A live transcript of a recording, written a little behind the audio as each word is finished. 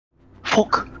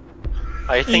Fuck.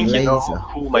 I think you know Laser.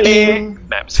 who my favorite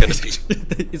map's gonna be.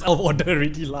 It's out of order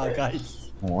already lah, guys.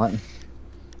 What?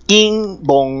 King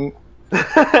Bong.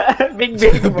 Bing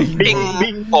bing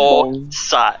Bing bong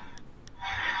sat.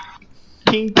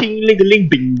 Ting ting ling a ling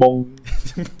bing bong.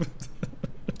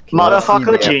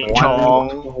 Motherfucker Ching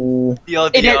Chong.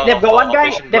 Hey, they've got one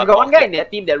guy. They've got one guy in their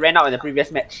team that ran out in the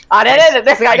previous match. Ah, that's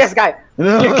the guy. That's the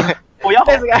guy. Oh yeah.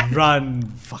 That's the guy. Run,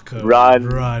 fucker. Run.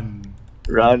 Run.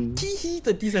 Run. Teehee,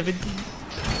 3070.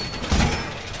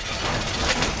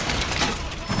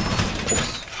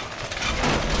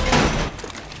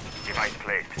 Device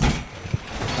placed.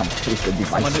 Come, place the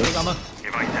Someone didn't devices.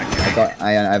 take armor.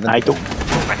 I haven't. I don't.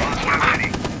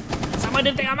 Someone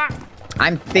didn't take armor.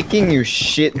 I'm taking you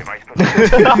shit. Device position.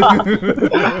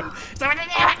 Someone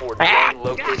didn't take armor.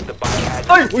 Located the biohazard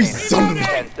Oi, container. son.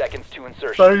 10 seconds to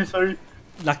insertion. Sorry.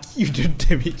 Lucky you didn't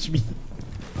damage me.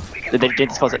 The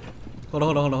James calls it. Hold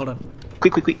on.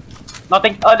 Quick.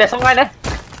 Nothing. Oh, there's someone there.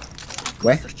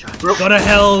 Where? Go to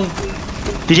hell.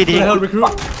 DJ. Go to hell, recruit.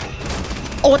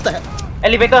 Oh, what the hell?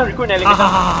 Elevator. Recruit an elevator.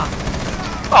 Ah,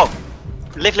 Oh!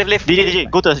 Lift. DJ,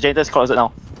 go to the janitor's closet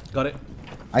now. got it.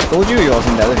 I told you was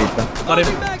in the elevator. Got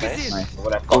him. Nice.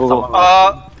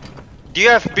 Go. Do you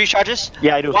have breach charges?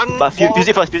 Yeah, I do. One But more- use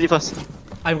it first.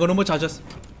 I've got no more charges.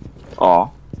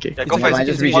 Oh, okay. Yeah, go It's for okay, it. just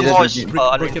it's reach One it, more just is reach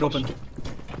Break it open.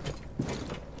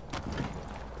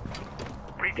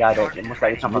 Yeah, they most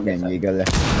likely come from Look this at side. Jaeger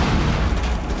left.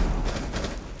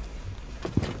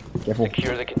 Careful.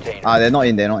 Secure the container. Ah, they're not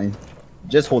in.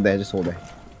 Just hold there.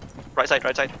 Right side.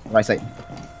 Right side.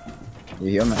 You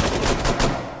hear me?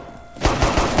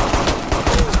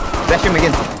 Flash him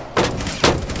again.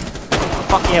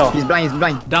 Fucking hell. He's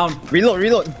blind. Down. Reload.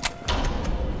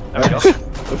 There we go.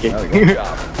 Okay. There we go.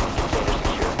 Job.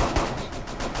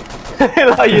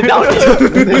 Container secure. You down?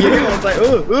 The Jaeger was like,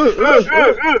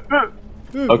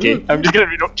 Okay, I'm just gonna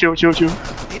reload. Chill.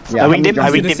 Yeah, I winged him.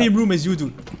 He's in the same room as you,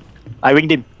 dude. I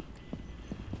winged him.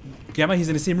 Gamma, he's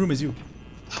in the same room as you.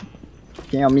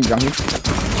 Can you help me jump him?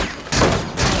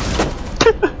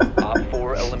 Op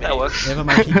 4 eliminated. That works. Never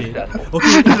mind, he did. Successful.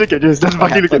 Okay, Look at this. Just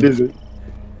fucking look at this.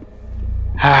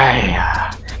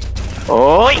 Hi.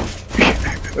 Oi.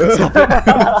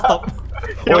 stop.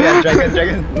 Oh yeah,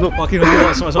 dragon. Look. Fucking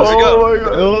watch. Oh my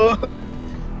god.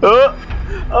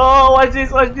 Oh, watch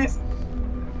this.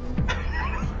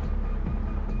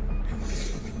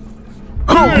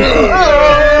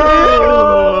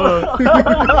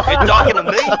 You're talking to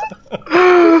me?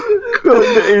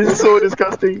 That is so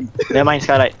disgusting. Never mind,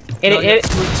 skylight. Hit it.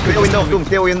 Clear window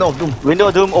of doom. Window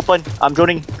of doom open. I'm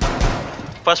droning.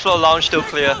 First floor lounge still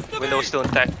clear. Window still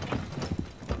intact.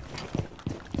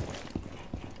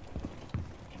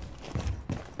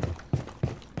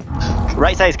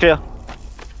 Right side is clear.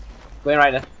 Going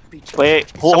right there.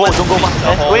 Wait, hold, don't go Someone-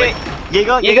 past. Oh, Wait,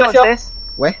 Jaeger on Jaeger's here. stairs.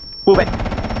 Where? Pull back.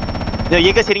 The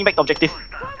Jaeger's heading back to objective.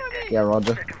 Yeah,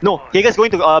 Roger. No, Jaeger's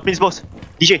going to principal's.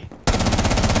 DJ.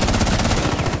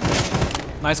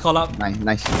 Nice call out.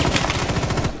 Nice.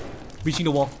 Reaching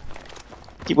the wall.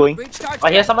 Keep going.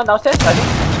 I hear someone downstairs. I think.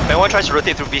 If anyone tries to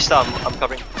rotate through Vista, I'm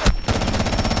covering.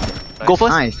 Go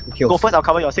first. Nice. Good kill. Go first, I'll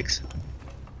cover your 6.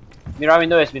 Mirror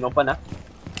window has been opened.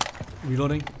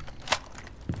 Reloading.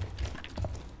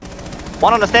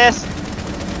 One on the stairs.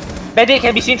 Bandit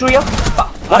can be seen through here.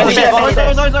 One on the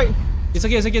stairs. Sorry. It's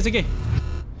okay.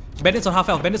 Bandits on half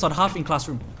health. Bandits on half in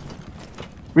classroom.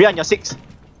 Rhea on your 6.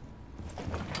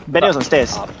 Benny was on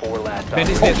stairs. Op 4 last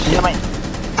Bandits operator. dead. Never mind.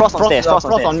 Frost on stairs. Frost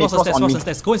on me. Frost on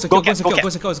stairs. Go in secure. Go cap.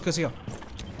 Go secure.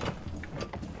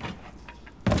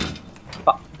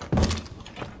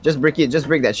 Just break it. Just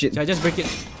break that shit. Yeah, just break it.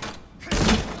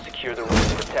 Secure the room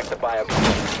to protect the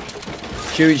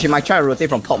biocontainer. She might try to rotate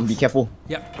from top. Be careful.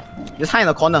 Yep. Just hide in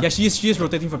the corner. Yeah, she is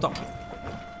rotating from top.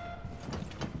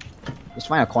 Just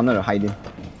find a corner to hide in.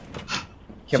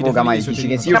 Careful, definitely Gamma. is She rotating.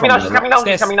 can see you Coming from down. the She's coming down.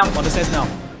 Stairs. She's coming down. On the stairs now.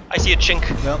 I see a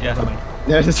chink. Well, Yeah. never mind.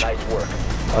 Yeah, just Nice work.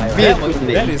 a bit.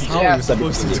 That is how Yeah, you're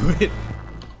supposed to do it.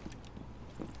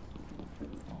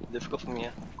 Difficult for me,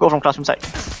 yeah. Go from classroom side.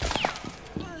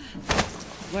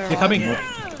 They're coming.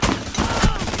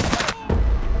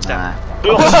 Ah,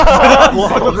 All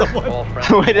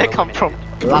friendly Where did that come from?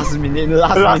 last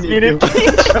minute.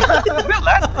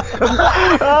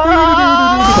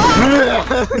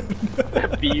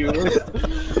 Views,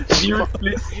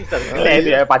 please use the glare to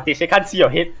your advantage. They can't see your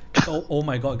head. Oh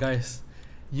my god, guys.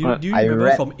 What? Do you I remember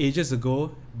read- from ages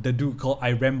ago the dude called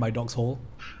I Ram My Dog's Hole?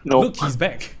 No. Look, he's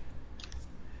back.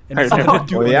 And I there's another remember.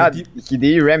 dude Oh on yeah, the deep. he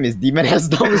did ram his demon ass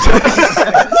down.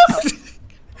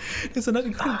 There's another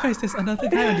guys. There's another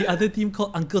guy on the other team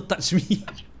called Uncle Touch Me.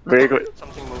 Very good.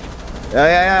 Something moved.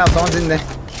 Yeah, someone's in there.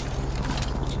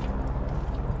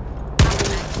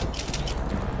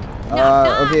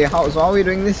 Okay, so how are we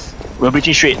doing this? We're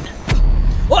breaching straight.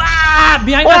 Wah!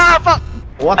 Behind us! Ah, fuck!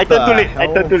 What I turned too late. I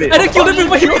turned too late. I didn't kill him with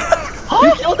my I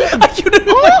killed him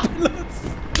with my bullets!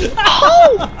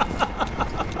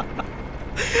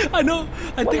 I know,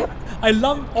 I think I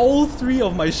lumped all 3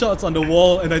 of my shots on the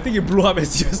wall and I think it blew up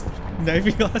as he was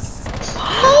knifing us.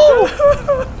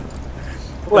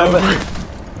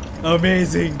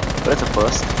 Amazing. That's a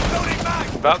first.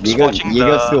 Valk's watching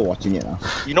Jaeger's still the... watching it now.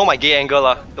 You know my gay angle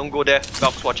lah. Don't go there.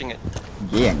 Valk's watching it.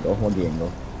 Gay angle? What gay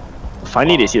angle?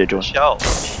 Finally, they see the drone. Shell.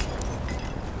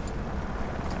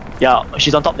 Yeah,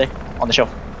 she's on top there, on the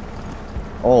shelf.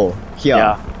 Oh, here.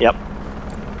 Yeah, yep.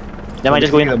 Then I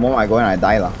just go in. The moment I go in, I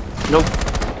die lah. Nope.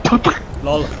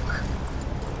 Lol.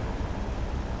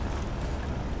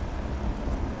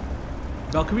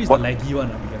 Valkyrie is the laggy one,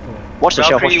 be careful. Watch the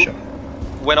shelf, watch the Valkyrie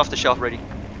shelf. went off the shelf already.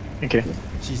 Okay.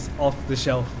 She's off the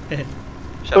shelf. Shut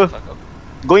the fuck up.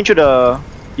 Going through the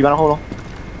Ivana hole.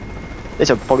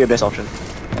 That's probably the best option.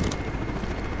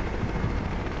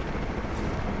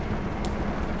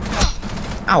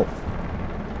 Ow!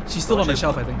 She's still on the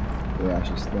shelf, I think. Yeah,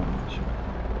 she's still on the shelf.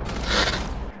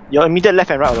 Your immediate left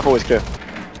and right of the hole is clear.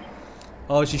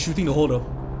 Oh, she's shooting the hole though.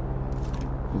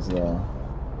 Is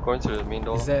Going to the main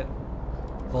door. Is that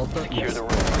vaulted? Secure Yes. the room.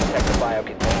 Protect the bio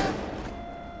container.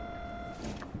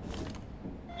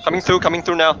 Coming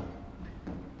through now.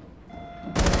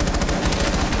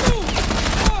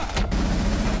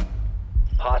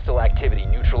 Hostile activity.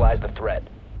 Neutralize the threat.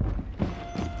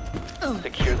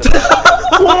 Secure the bio.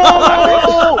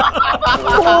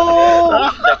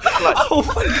 Oh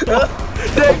my god!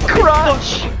 The crunch!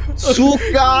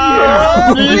 Suka!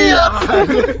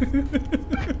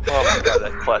 Oh my god,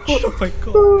 that clutch. Oh my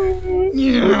god!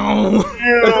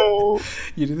 No.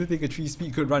 You didn't think a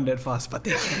 3-speed could run that fast, but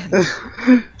they can.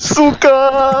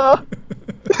 Suka!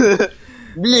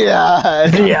 Yeah!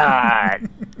 Yeah.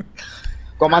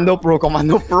 Commando Pro.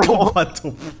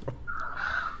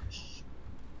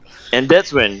 And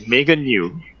that's when Megan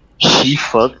knew she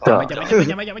fucked up.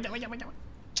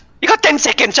 You got 10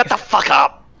 seconds, shut the fuck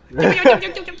up! I'll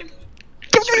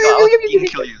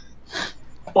kill you.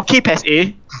 Okay, pass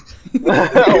A.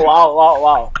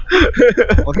 Wow.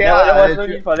 Okay, There was no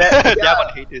need for that. Yeah,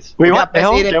 I hate this. Wait, what the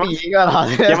hell? Jaeger lah.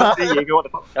 Jaeger say Jaeger, what the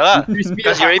fuck? Yeah,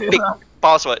 because you're a big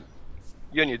boss, what?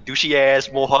 You and your douchey ass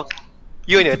mohawk.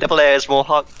 You and your devil ass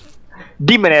mohawk.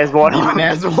 Demon ass one. Demon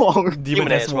ass wrong.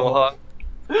 Demon ass mohawk.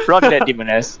 Run that demon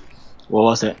ass. What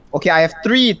was that? Okay, I have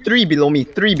three below me.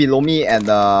 3 below me and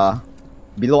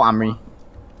below Armory.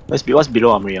 What's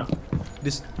below Armory?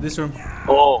 This room.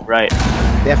 Oh, right.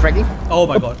 They're fragging? Oh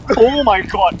my god. Oh my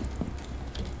god.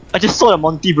 I just saw the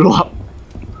Monty blow up.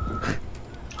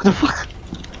 What the fuck?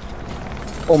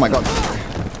 Oh my god.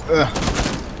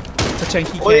 It's a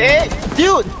chunky Oh, hey,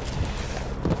 dude!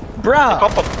 Bruh!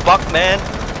 Pop a buck, man.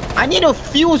 I need a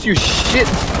fuse, you shit!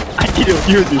 I need to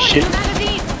use this shit.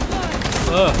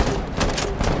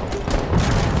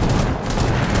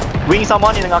 Wing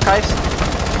someone in the archives?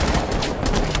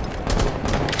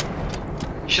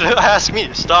 You should have asked me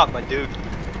to stop, my dude.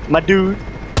 My dude.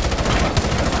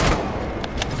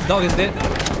 Dog is dead.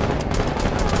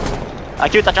 I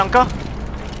killed Tachanka.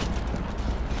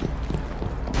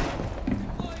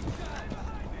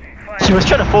 He was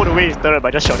trying to fold away his turret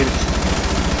by just shouting.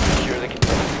 Secure the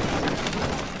container.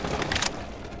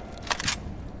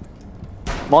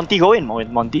 Monty, go in,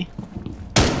 Monty.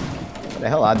 What the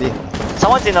hell are they?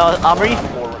 Someone's in the armory. Op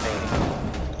 4 remaining.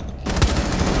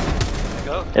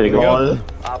 Go. There we go.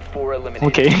 Op 4 eliminated.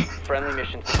 Okay. Friendly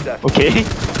mission successful. Okay.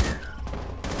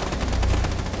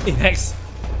 Hey, Hex.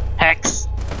 Hex.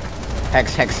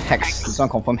 Hex. This one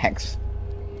confirm Hex.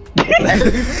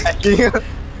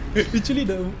 Literally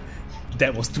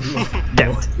that was too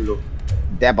low.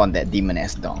 Dab on that demon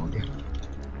ass dog. You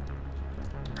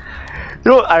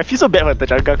know, I feel so bad for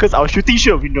Tachanka because I was shooting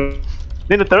through a window.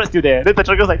 Then the turret's still there. Then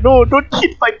Tachanka's like, no, don't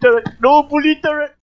hit my turret. No bully turret.